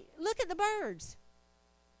said, look at the birds.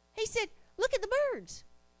 He said, look at the birds.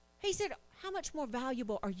 He said, how much more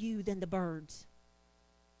valuable are you than the birds?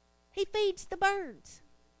 He feeds the birds.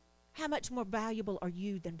 How much more valuable are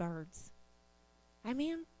you than birds?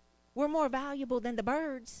 Amen? We're more valuable than the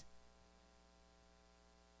birds.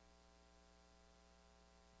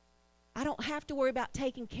 I don't have to worry about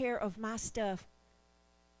taking care of my stuff.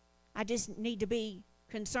 I just need to be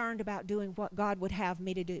concerned about doing what God would have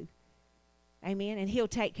me to do. Amen? And he'll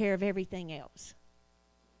take care of everything else.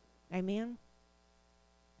 Amen?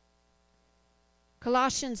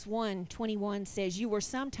 Colossians 1:21 says, you were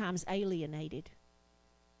sometimes alienated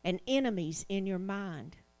and enemies in your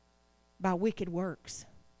mind by wicked works.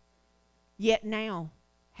 Yet now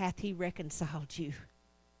hath he reconciled you.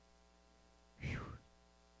 Whew.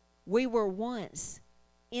 We were once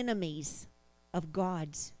enemies of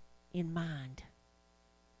God's in mind.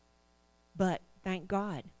 But thank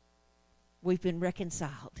God, we've been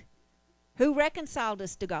reconciled. Who reconciled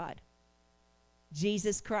us to God?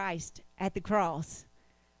 Jesus Christ at the cross.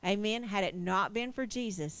 Amen. Had it not been for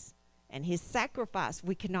Jesus and his sacrifice,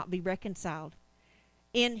 we could not be reconciled.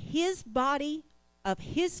 In his body of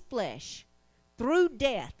his flesh, through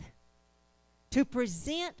death, to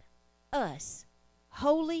present us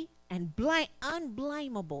holy and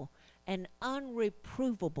unblameable and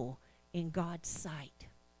unreprovable in God's sight.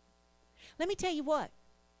 Let me tell you what,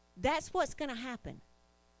 that's what's going to happen.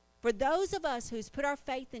 For those of us who's put our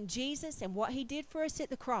faith in Jesus and what he did for us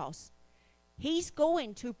at the cross, he's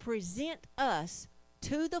going to present us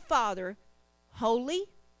to the Father holy,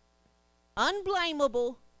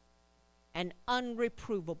 unblameable, and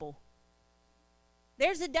unreprovable.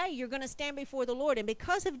 There's a day you're going to stand before the Lord, and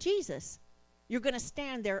because of Jesus, you're going to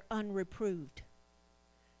stand there unreproved.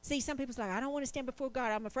 See, some people's like, I don't want to stand before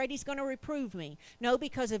God. I'm afraid he's going to reprove me. No,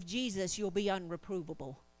 because of Jesus, you'll be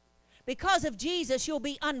unreprovable. Because of Jesus, you'll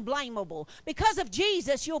be unblameable. Because of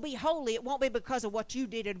Jesus, you'll be holy. It won't be because of what you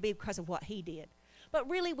did. It'll be because of what he did. But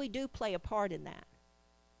really, we do play a part in that.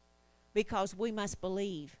 Because we must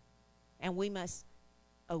believe and we must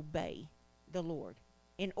obey the Lord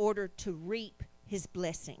in order to reap his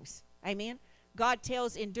blessings. Amen? God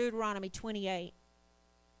tells in Deuteronomy 28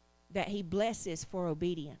 that he blesses for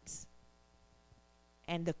obedience.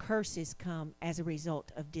 And the curses come as a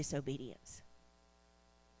result of disobedience.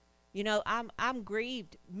 You know, I'm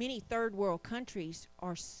grieved. Many third world countries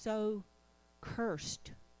are so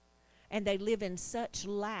cursed. And they live in such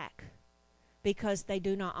lack because they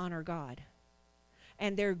do not honor God.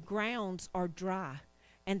 And their grounds are dry.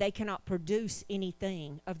 And they cannot produce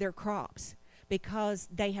anything of their crops because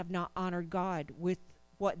they have not honored God with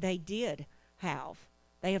what they did have.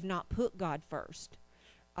 They have not put God first.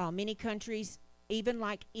 Many countries, even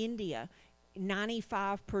like India,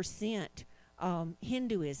 95%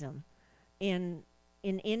 Hinduism in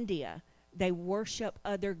India. They worship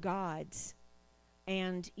other gods.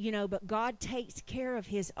 And, but God takes care of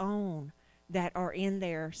his own that are in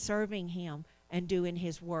there serving him and doing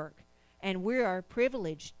his work. And we are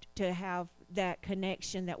privileged to have that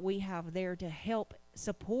connection that we have there to help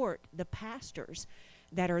support the pastors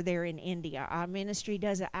that are there in India. Our ministry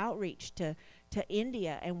does an outreach to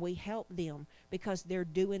India, and we help them because they're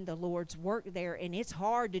doing the Lord's work there. And it's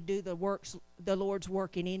hard to do the Lord's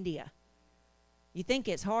work in India. You think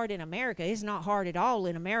it's hard in America. It's not hard at all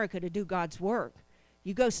in America to do God's work.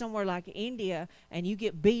 You go somewhere like India and you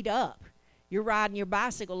get beat up. You're riding your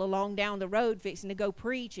bicycle along down the road fixing to go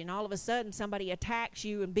preach, and all of a sudden somebody attacks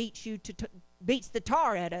you and beats the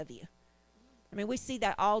tar out of you. I mean, we see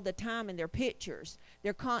that all the time in their pictures.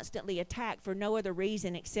 They're constantly attacked for no other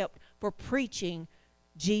reason except for preaching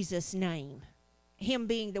Jesus' name, him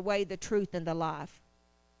being the way, the truth, and the life.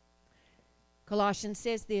 Colossians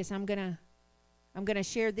says this. I'm going to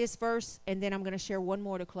share this verse, and then I'm going to share one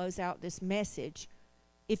more to close out this message.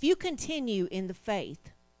 If you continue in the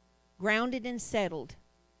faith, grounded and settled,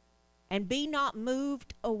 and be not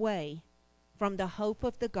moved away from the hope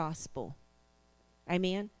of the gospel,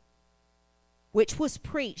 amen, which was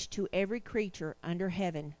preached to every creature under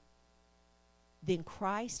heaven, then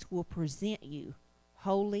Christ will present you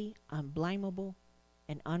holy, unblameable,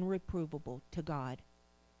 and unreprovable to God.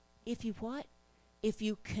 If you what? If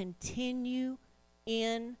you continue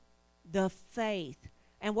in the faith.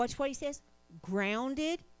 And watch what he says.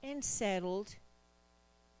 Grounded and settled,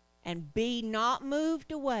 and be not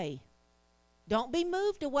moved away. Don't be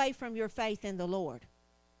moved away from your faith in the Lord.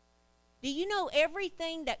 Do you know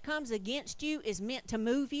everything that comes against you is meant to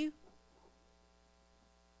move you?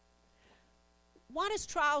 Why does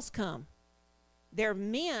trials come? They're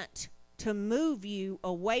meant to move you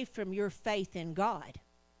away from your faith in God.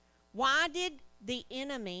 Why did the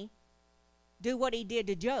enemy do what he did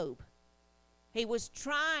to Job? He was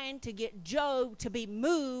trying to get Job to be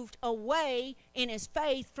moved away in his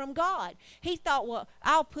faith from God. He thought, well,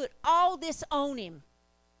 I'll put all this on him.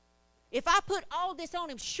 If I put all this on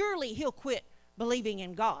him, surely he'll quit believing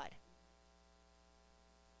in God.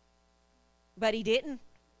 But he didn't.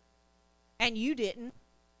 And you didn't.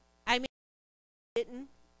 I mean, you didn't.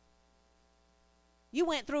 You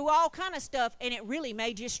went through all kind of stuff, and it really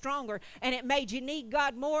made you stronger, and it made you need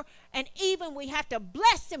God more. And even we have to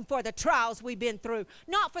bless him for the trials we've been through,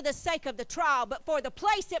 not for the sake of the trial, but for the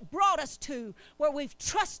place it brought us to, where we've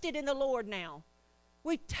trusted in the Lord now.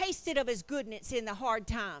 We've tasted of his goodness in the hard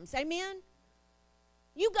times. Amen?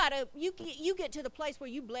 You get to the place where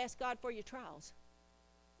you bless God for your trials.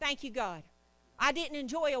 Thank you, God. I didn't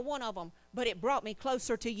enjoy one of them, but it brought me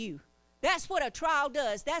closer to you. That's what a trial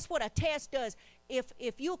does. That's what a test does.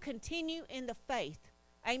 If you'll continue in the faith,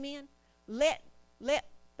 amen, let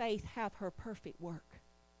faith have her perfect work.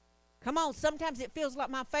 Come on, sometimes it feels like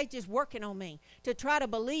my faith is working on me. To try to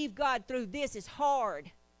believe God through this is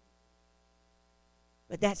hard.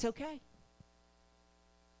 But that's okay.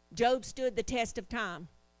 Job stood the test of time.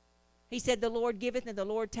 He said, the Lord giveth and the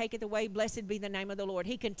Lord taketh away. Blessed be the name of the Lord.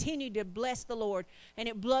 He continued to bless the Lord, and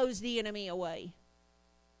it blows the enemy away.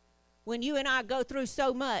 When you and I go through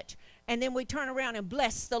so much, and then we turn around and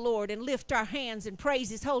bless the Lord and lift our hands and praise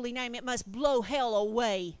his holy name, it must blow hell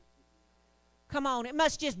away. Come on, it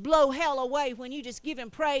must just blow hell away when you just give him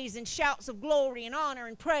praise and shouts of glory and honor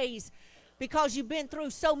and praise, because you've been through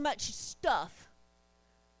so much stuff.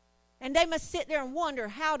 And they must sit there and wonder,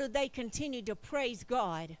 how do they continue to praise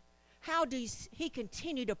God? How does he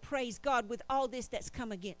continue to praise God with all this that's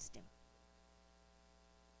come against him?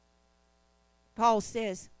 Paul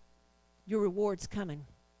says, your reward's coming.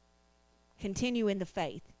 Continue in the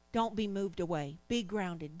faith. Don't be moved away. Be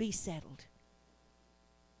grounded. Be settled.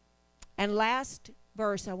 And last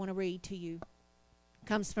verse I want to read to you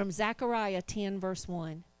comes from Zechariah 10, verse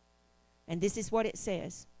 1. And this is what it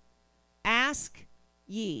says. Ask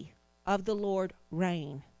ye of the Lord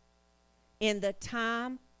rain in the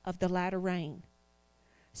time of the latter rain.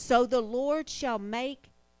 So the Lord shall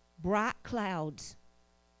make bright clouds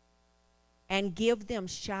and give them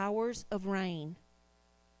showers of rain,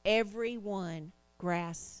 every one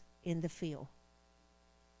grass in the field.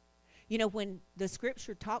 You know, when the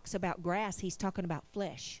scripture talks about grass, he's talking about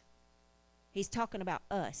flesh. He's talking about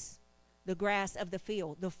us, the grass of the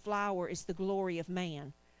field. The flower is the glory of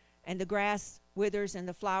man. And the grass withers and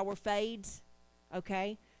the flower fades,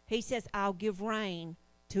 okay? He says, I'll give rain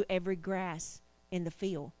to every grass in the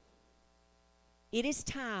field. It is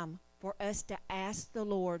time for us to ask the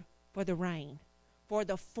Lord for the rain, for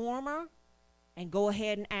the former and go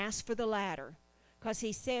ahead and ask for the latter. Because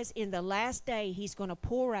he says in the last day he's going to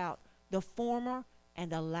pour out the former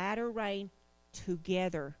and the latter rain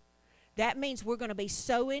together. That means we're going to be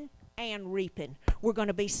sowing and reaping. We're going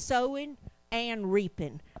to be sowing and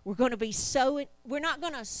reaping. We're going to be sowing. We're not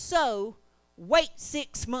going to sow, wait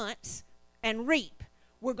 6 months, and reap.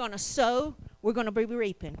 We're going to sow. We're going to be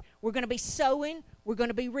reaping. We're going to be sowing. We're going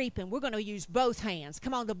to be reaping. We're going to use both hands.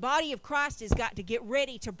 Come on, the body of Christ has got to get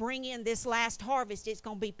ready to bring in this last harvest. It's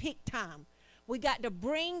going to be peak time. We got to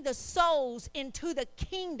bring the souls into the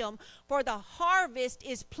kingdom, for the harvest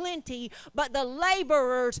is plenty, but the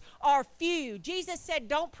laborers are few. Jesus said,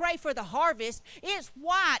 don't pray for the harvest. It's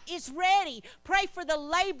white. It's ready. Pray for the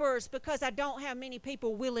laborers, because I don't have many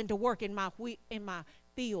people willing to work in my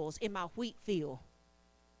fields, in my wheat field.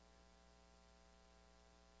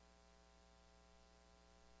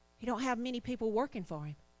 He don't have many people working for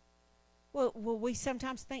him. Well, we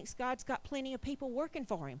sometimes think God's got plenty of people working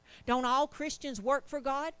for him. Don't all Christians work for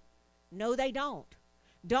God? No, they don't.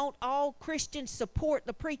 Don't all Christians support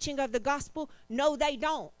the preaching of the gospel? No, they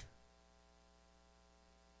don't.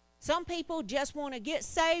 Some people just want to get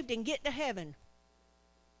saved and get to heaven,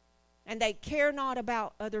 and they care not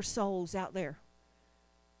about other souls out there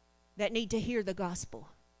that need to hear the gospel.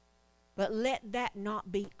 But let that not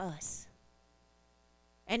be us.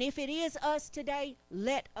 And if it is us today,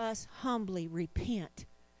 let us humbly repent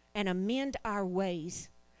and amend our ways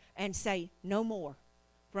and say, no more.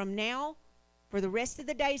 From now, for the rest of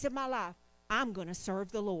the days of my life, I'm going to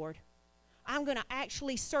serve the Lord. I'm going to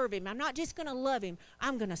actually serve him. I'm not just going to love him.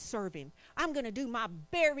 I'm going to serve him. I'm going to do my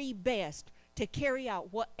very best to carry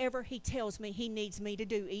out whatever he tells me he needs me to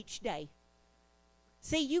do each day.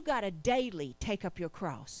 See, you got to daily take up your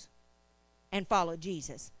cross and follow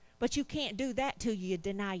Jesus. But you can't do that till you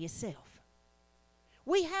deny yourself.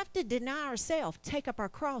 We have to deny ourselves, take up our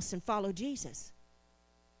cross, and follow Jesus.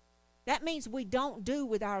 That means we don't do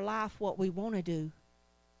with our life what we want to do.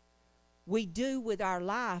 We do with our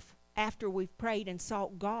life, after we've prayed and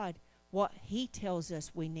sought God, what he tells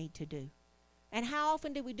us we need to do. And how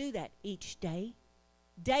often do we do that? Each day.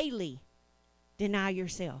 Daily, deny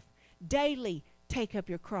yourself. Daily, take up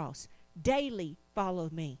your cross. Daily,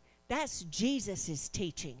 follow me. That's Jesus'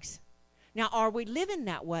 teachings. Now, are we living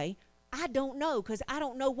that way? I don't know, because I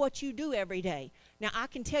don't know what you do every day. Now, I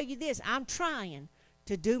can tell you this. I'm trying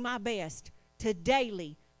to do my best to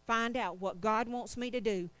daily find out what God wants me to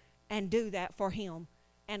do and do that for him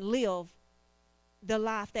and live the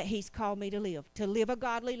life that he's called me to live a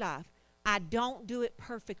godly life. I don't do it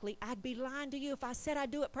perfectly. I'd be lying to you if I said I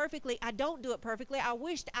do it perfectly. I don't do it perfectly. I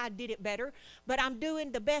wished I did it better, but I'm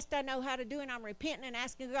doing the best I know how to do, and I'm repenting and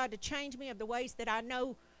asking God to change me of the ways that I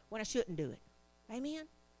know when I shouldn't do it. Amen?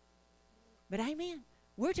 But amen.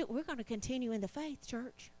 We're going to continue in the faith,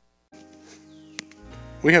 church.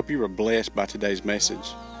 We hope you were blessed by today's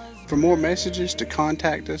message. For more messages, to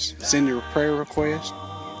contact us, send your prayer request,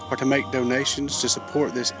 or to make donations to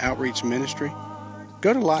support this outreach ministry,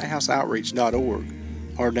 go to lighthouseoutreach.org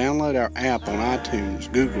or download our app on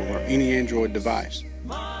iTunes, Google, or any Android device.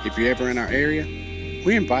 If you're ever in our area,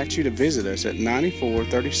 we invite you to visit us at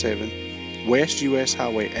 9437 West US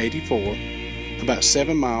Highway 84, about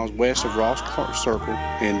 7 miles west of Ross Clark Circle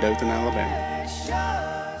in Dothan, Alabama.